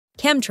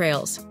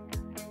Chemtrails,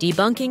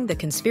 debunking the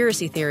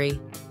conspiracy theory,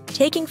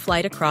 taking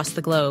flight across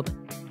the globe.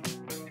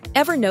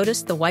 Ever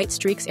noticed the white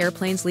streaks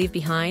airplanes leave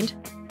behind?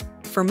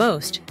 For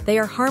most, they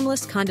are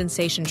harmless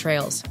condensation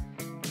trails.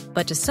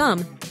 But to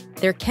some,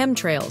 they're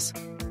chemtrails,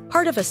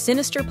 part of a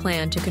sinister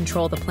plan to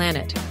control the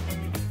planet.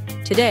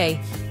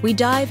 Today, we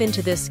dive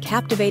into this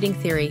captivating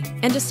theory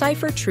and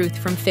decipher truth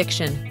from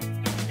fiction.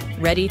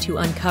 Ready to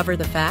uncover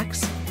the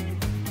facts?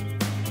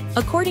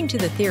 According to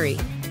the theory,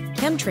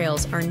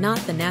 chemtrails are not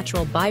the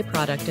natural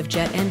byproduct of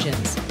jet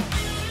engines.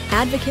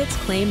 Advocates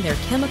claim they're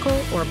chemical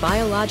or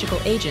biological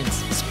agents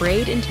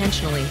sprayed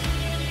intentionally.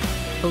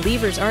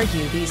 Believers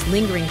argue these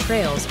lingering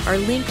trails are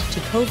linked to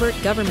covert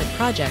government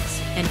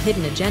projects and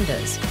hidden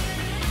agendas.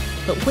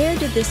 But where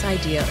did this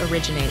idea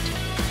originate?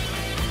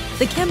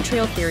 The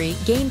chemtrail theory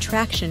gained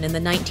traction in the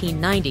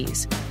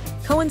 1990s,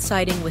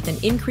 coinciding with an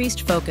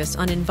increased focus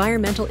on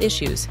environmental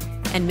issues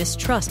and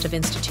mistrust of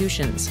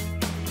institutions.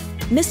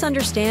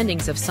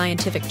 Misunderstandings of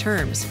scientific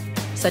terms,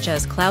 such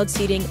as cloud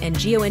seeding and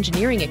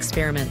geoengineering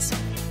experiments,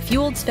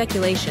 fueled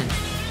speculation,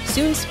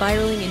 soon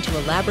spiraling into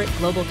elaborate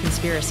global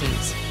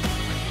conspiracies.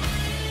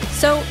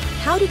 So,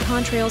 how do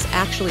contrails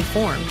actually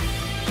form?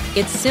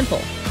 It's simple.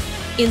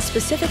 In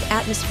specific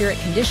atmospheric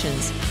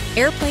conditions,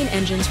 airplane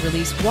engines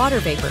release water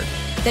vapor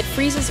that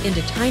freezes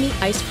into tiny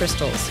ice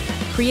crystals,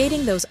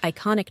 creating those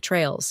iconic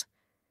trails.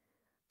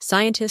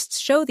 Scientists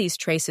show these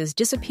traces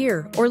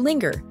disappear or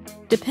linger,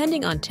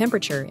 depending on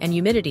temperature and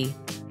humidity,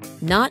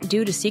 not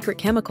due to secret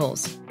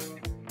chemicals.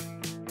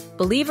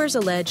 Believers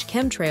allege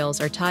chemtrails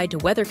are tied to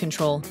weather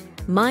control,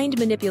 mind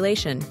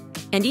manipulation,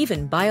 and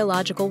even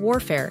biological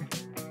warfare.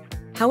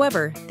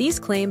 However, these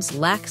claims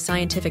lack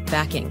scientific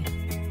backing.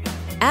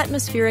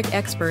 Atmospheric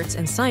experts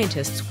and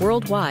scientists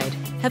worldwide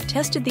have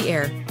tested the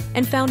air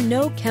and found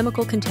no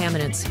chemical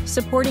contaminants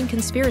supporting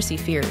conspiracy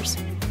fears.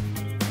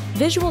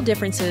 Visual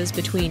differences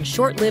between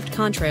short-lived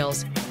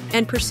contrails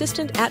and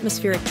persistent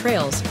atmospheric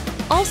trails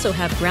also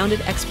have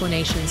grounded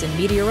explanations in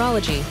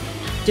meteorology,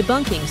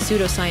 debunking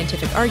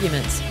pseudoscientific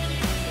arguments.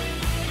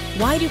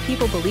 Why do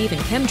people believe in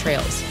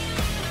chemtrails?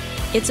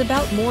 It's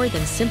about more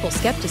than simple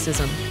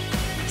skepticism.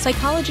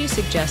 Psychology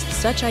suggests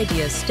such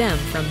ideas stem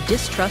from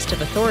distrust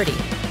of authority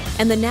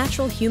and the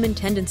natural human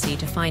tendency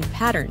to find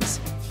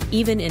patterns,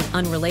 even in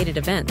unrelated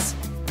events.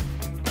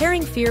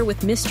 Pairing fear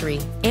with mystery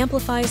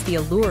amplifies the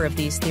allure of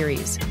these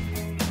theories.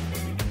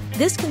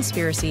 This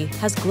conspiracy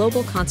has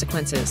global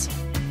consequences.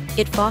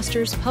 It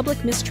fosters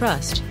public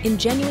mistrust in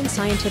genuine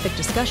scientific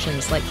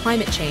discussions like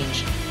climate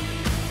change.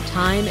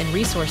 Time and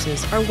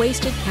resources are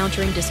wasted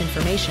countering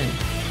disinformation,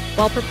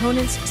 while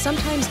proponents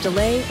sometimes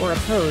delay or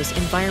oppose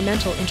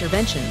environmental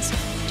interventions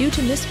due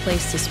to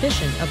misplaced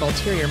suspicion of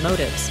ulterior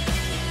motives.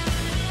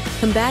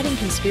 Combating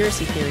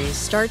conspiracy theories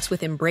starts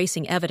with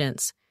embracing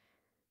evidence.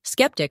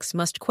 Skeptics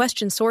must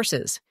question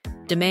sources,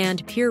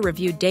 demand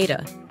peer-reviewed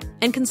data,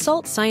 and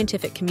consult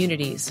scientific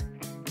communities.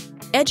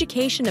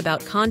 Education about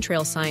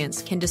contrail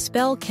science can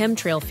dispel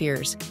chemtrail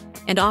fears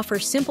and offer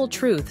simple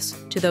truths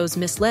to those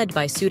misled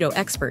by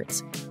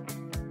pseudo-experts.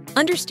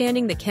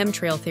 Understanding the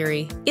chemtrail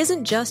theory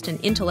isn't just an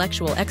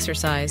intellectual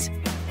exercise,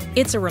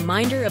 it's a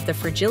reminder of the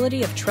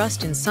fragility of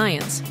trust in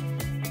science.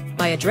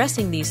 By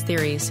addressing these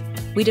theories,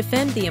 we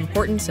defend the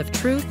importance of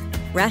truth,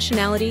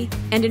 rationality,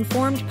 and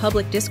informed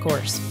public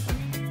discourse.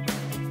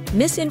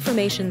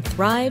 Misinformation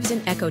thrives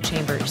in echo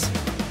chambers,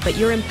 but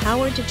you're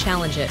empowered to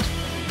challenge it.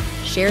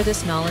 Share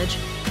this knowledge,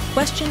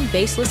 question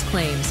baseless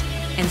claims,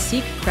 and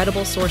seek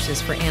credible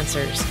sources for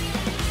answers.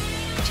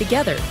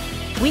 Together,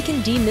 we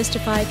can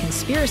demystify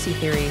conspiracy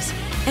theories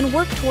and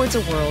work towards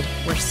a world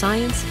where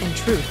science and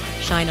truth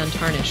shine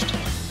untarnished.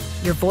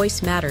 Your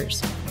voice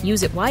matters.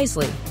 Use it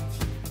wisely.